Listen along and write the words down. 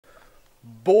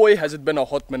Boy, has it been a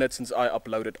hot minute since I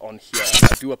uploaded on here,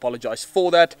 and I do apologize for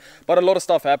that, but a lot of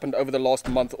stuff happened over the last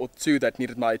month or two that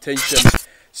needed my attention,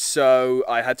 so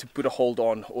I had to put a hold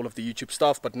on all of the YouTube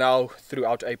stuff. But now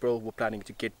throughout April we're planning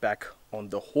to get back on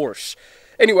the horse.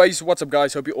 Anyways, what's up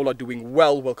guys, hope you all are doing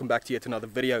well. Welcome back to yet another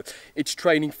video. It's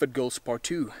Training Fit Girls part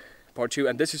 2,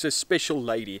 and this is a special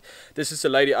lady. This is a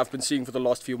lady I've been seeing for the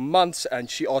last few months,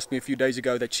 and she asked me a few days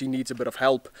ago that she needs a bit of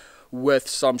help with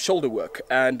some shoulder work.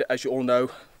 And as you all know,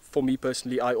 for me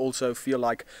personally, I also feel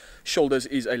like shoulders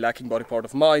is a lacking body part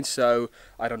of mine, so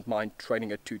I don't mind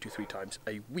training it 2 to 3 times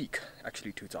a week,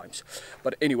 actually 2 times.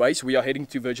 But anyways, we are heading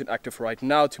to Virgin Active right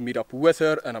now to meet up with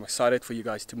her, and I'm excited for you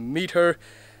guys to meet her.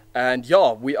 And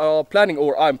yeah, we are planning,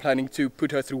 or I'm planning to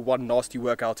put her through one nasty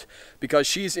workout, because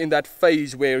she's in that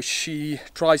phase where she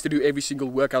tries to do every single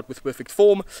workout with perfect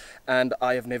form, and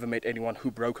I have never met anyone who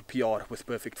broke a PR with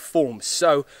perfect form.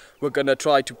 So we're gonna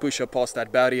try to push her past that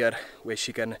barrier where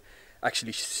she can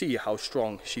actually see how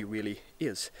strong she really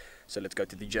is. So let's go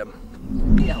to the gym.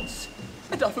 Else.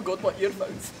 And I forgot my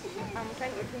earphones. I'm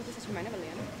trying to open this is manually.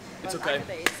 It's okay.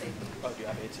 Oh, you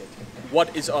have a headset.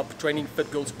 What is up, Training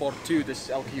Fit Girls part 2? This is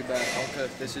Elke Huber. Elke,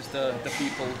 this is the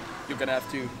people. You're gonna have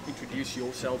to introduce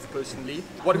yourself personally.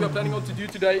 What we are planning on to do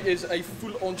today is a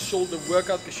full-on shoulder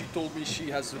workout, because she told me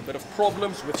she has a bit of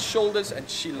problems with shoulders and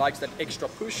she likes that extra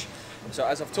push. So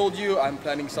as I've told you, I'm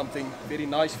planning something very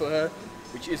nice for her,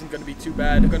 which isn't going to be too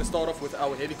bad. We're going to start off with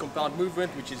our heavy compound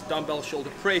movement, which is dumbbell shoulder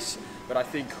press, but I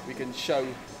think we can show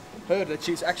her that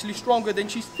she's actually stronger than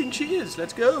she thinks she is.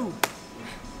 Let's go.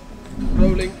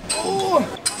 Rolling. Oh!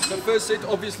 The first set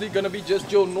obviously going to be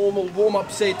just your normal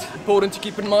warm-up set. Important to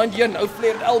keep in mind here, no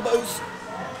flared elbows.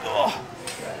 Oh.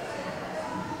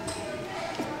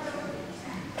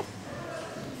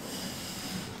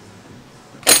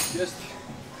 Just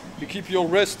to keep your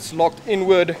wrists locked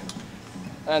inward,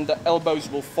 and the elbows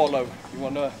will follow. You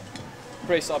want to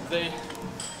press up there.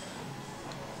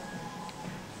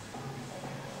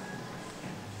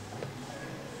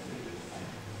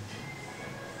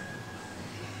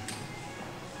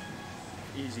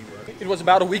 Easy work. It was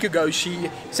about a week ago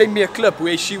she sent me a clip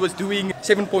where she was doing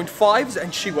 7.5s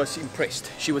and she was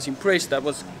impressed. She was impressed. That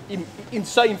was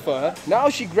insane for her. Now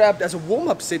she grabbed as a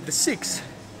warm-up set the 6.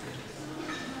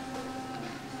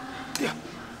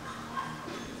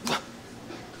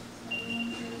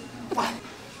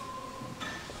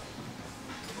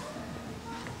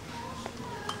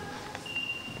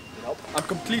 I'm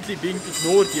completely being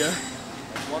ignored here,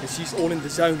 and she's all in the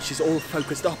zone, she's all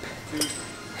focused up,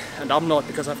 and I'm not,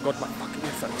 because I've got my fucking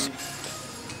earphones.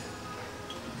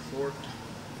 4.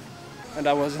 And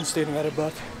I wasn't staring at her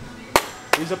butt.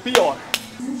 Here's a PR.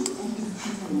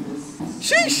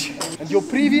 Sheesh! And your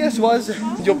previous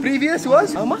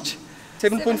was how much?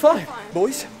 7.5.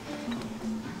 Boys.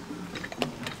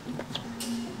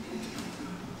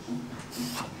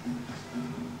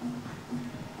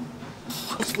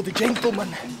 For the gentleman.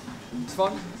 It's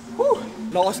fun. Whew.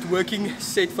 Last working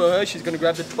set for her, she's going to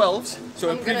grab the 12s. So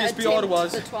her previous PR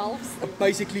was the 12s.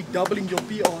 Basically doubling your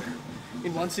PR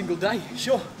in one single day.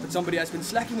 Sure, but somebody has been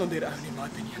slacking on their own, in my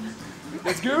opinion.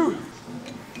 Let's go.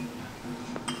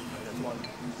 That's 1.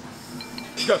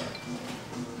 Go.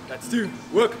 That's 2.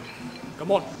 Work.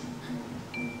 Come on.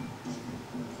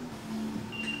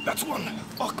 That's 1.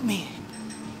 Fuck me.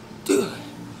 2.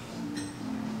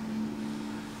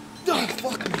 Oh,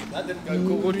 fuck me. That didn't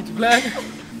go according to plan.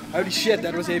 Holy shit,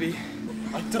 that was heavy.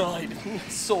 I tried.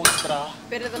 So bra.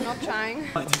 Better than not trying.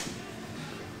 4.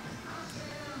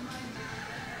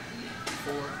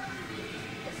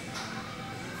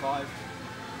 5.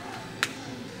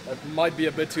 That might be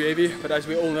a bit too heavy, but as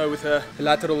we all know, with a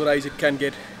lateral raise it can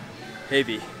get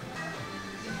heavy.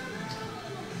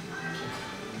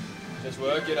 Just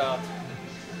work it out.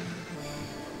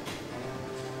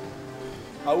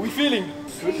 How are we feeling?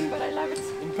 But I love it.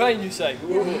 In pain, you say?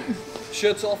 Ooh.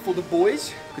 Shirts off for the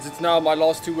boys, because it's now my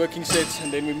last 2 working sets,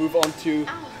 and then we move on to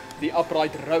the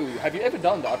upright row. Have you ever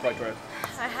done the upright row?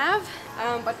 I have,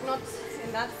 but not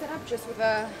in that setup, just with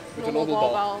a normal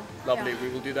barbell. Lovely, yeah. we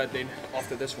will do that then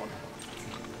after this one.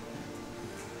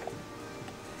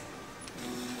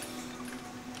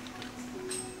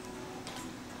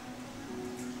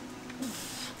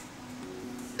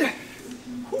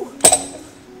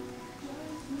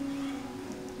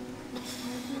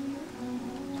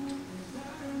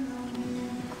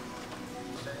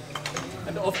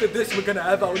 And after this, we're gonna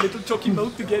have our little chalky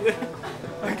milk together.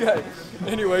 Okay.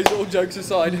 Anyways, all jokes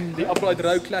aside, the upright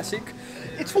row classic.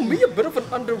 It's for me a bit of an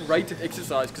underrated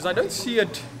exercise, because I don't see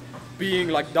it being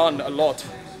like done a lot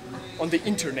on the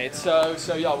internet. So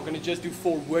yeah, we're gonna just do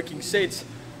 4 working sets.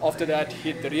 After that,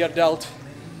 hit the rear delt,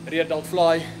 rear delt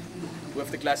fly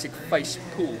with the classic face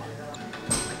pull.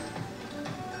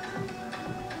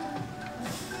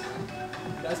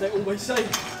 And as they always say,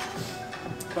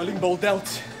 bowling ball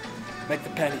delts make the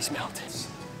panties melt.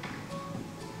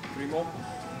 3 more.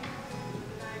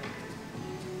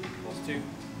 Last 2.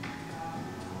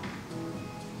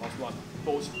 Last 1.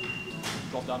 Pause.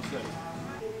 Drop down slowly.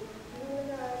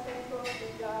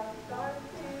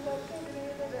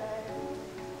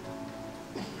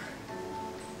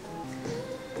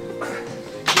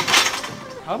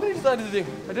 How many did I do?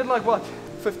 I did like what?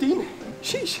 15?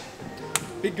 Sheesh.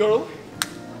 Big girl.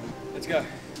 Let's go.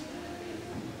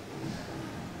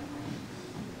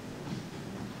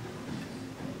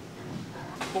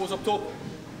 Pause up top.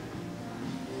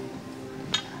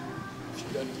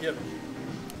 Should go here.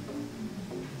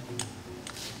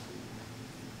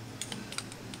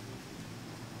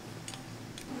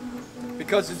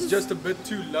 Because it's just a bit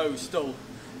too low still,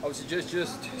 I would suggest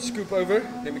just scoop over.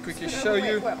 Let me quickly show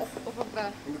you. Let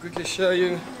me quickly show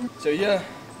you. So yeah,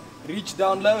 reach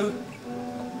down low,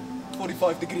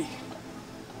 45 degree.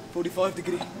 45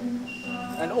 degree.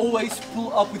 And always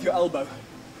pull up with your elbow.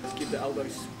 Just keep the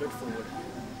elbows a bit forward.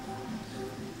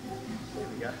 There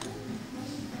we go.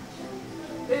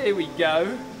 There we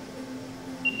go.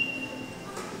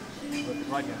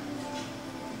 Right now.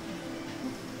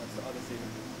 That's the other thing.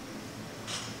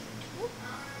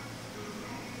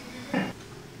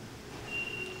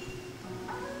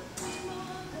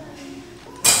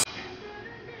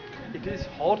 It is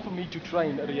hard for me to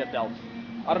train a rear delt.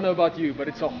 I don't know about you, but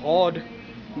it's a hard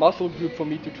muscle group for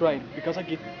me to train because I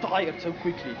get tired so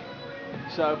quickly.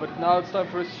 So, but now it's time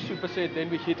for a superset,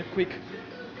 then we hit a quick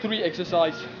 3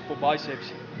 exercise for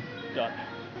biceps. Done. Nice.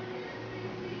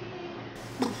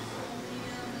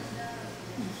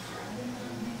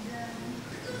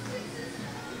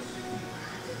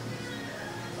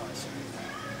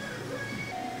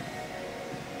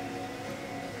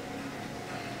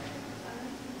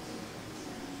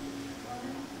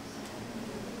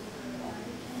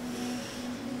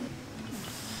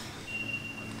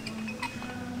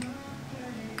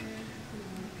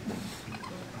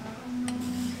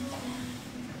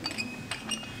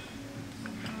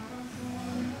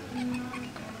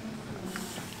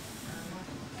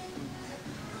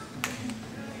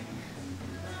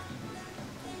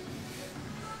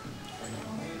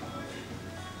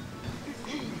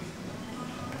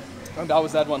 And that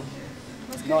was that one.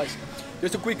 Nice.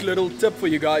 Just a quick little tip for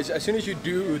you guys. As soon as you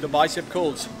do the bicep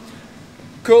curls,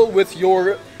 curl with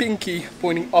your pinky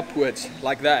pointing upwards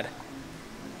like that.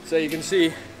 So you can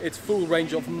see it's full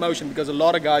range of motion, because a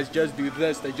lot of guys just do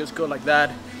this, they just curl like that,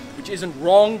 which isn't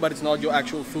wrong, but it's not your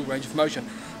actual full range of motion.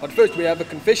 But first we have a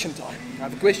confession time. I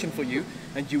have a question for you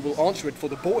and you will answer it for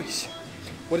the boys.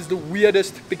 What is the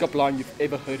weirdest pickup line you've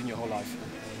ever heard in your whole life?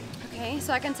 Okay,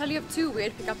 so I can tell you of 2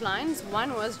 weird pickup lines.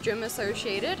 One was gym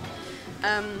associated.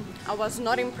 I was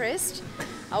not impressed.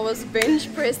 I was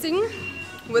bench pressing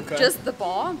with just the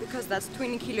bar, because that's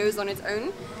 20 kilos on its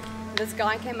own. This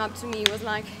guy came up to me, was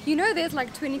like, you know, there's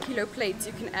like 20 kilo plates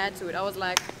you can add to it. I was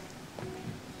like,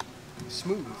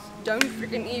 smooth. Don't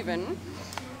freaking even.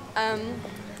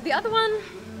 The other one,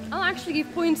 I'll actually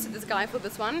give points to this guy for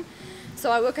this one.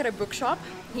 So I work at a bookshop.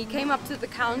 He came up to the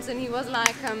counter and he was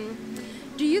like,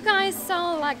 do you guys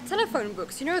sell like telephone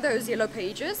books? You know those yellow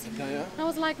pages? Yeah. And I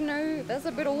was like, no, that's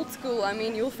a bit old school. I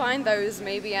mean, you'll find those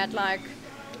maybe at like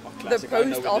the Classic,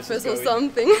 post office or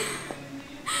something.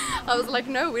 I was like,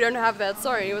 no, we don't have that,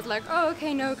 sorry. He was like, oh,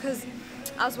 okay, no, because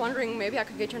I was wondering maybe I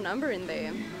could get your number in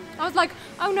there. I was like,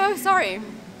 oh no, sorry.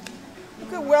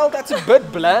 Okay, well, that's a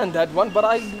bit bland, that one, but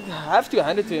I have to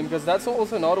hand it to him, because that's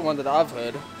also another one that I've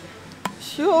heard.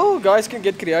 Sure, guys can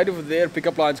get creative with their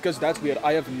pickup lines, because that's weird.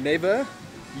 I have never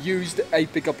used a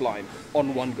pickup line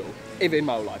on one go, ever in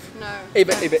my life. No.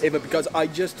 Ever, because I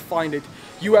just find it,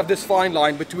 you have this fine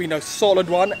line between a solid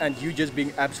one and you just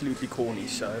being absolutely corny,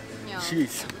 so, Yeah.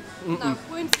 jeez. No,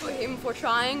 points for him for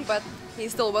trying, but he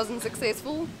still wasn't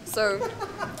successful, so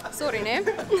sorry, ne?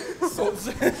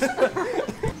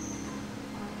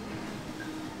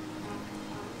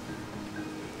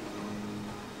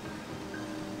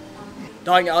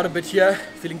 Dying out a bit here,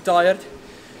 feeling tired,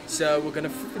 so we're gonna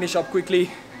finish up quickly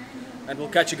and we'll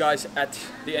catch you guys at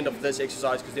the end of this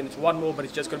exercise, because then it's one more, but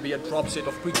it's just gonna be a drop set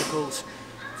of quick curls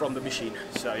from the machine,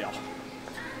 so yeah.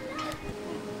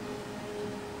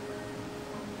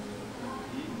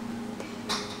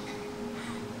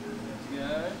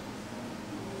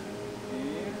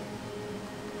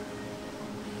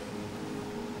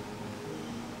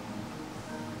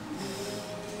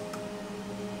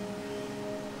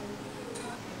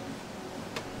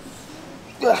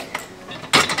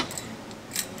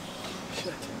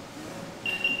 Shit.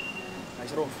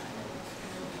 Nice off.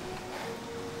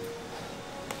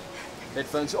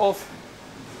 Headphones off.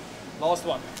 Last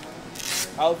one.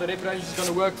 How the rep range is going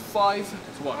to work. 5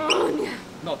 to 1. Oh, nee.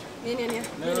 Not. Nee, nee, nee.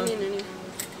 No. Nee, nee, nee, nee.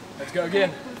 Let's go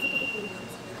again.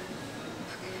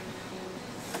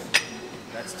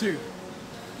 That's 2.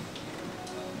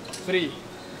 3.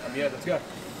 I'm here, let's go.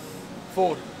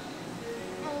 4.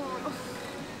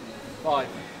 5.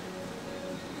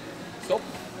 Stop.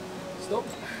 Stop.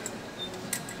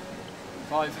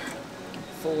 5.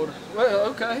 4. Well,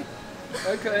 okay.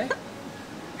 Okay.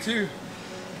 2.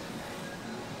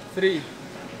 3.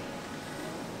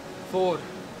 4.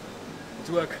 Let's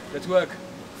work. Let's work.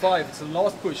 5. It's the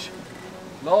last push.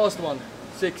 Last one.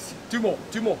 6. 2 more.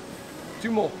 2 more.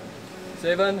 2 more.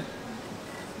 7.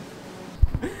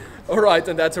 Alright,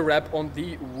 and that's a wrap on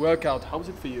the workout. How was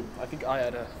it for you? I think I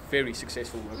had a very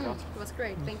successful workout. It was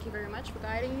great. Thank you very much for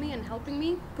guiding me and helping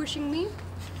me, pushing me.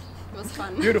 It was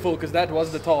fun. Beautiful, because that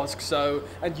was the task. So,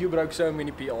 and you broke so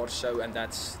many PRs. So, and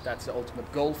that's the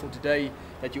ultimate goal for today,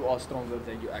 that you are stronger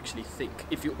than you actually think.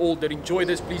 If you all did enjoy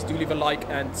this, please do leave a like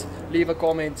and leave a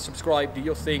comment, subscribe, do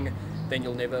your thing. Then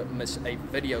you'll never miss a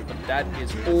video. But that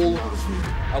is all.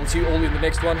 I will see you all in the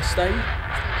next one. Stay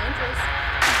Dangerous.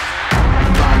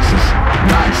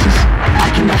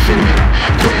 I cannot fit it.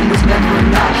 Quitting was never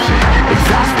an option.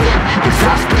 Exhausted,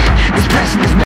 this passion is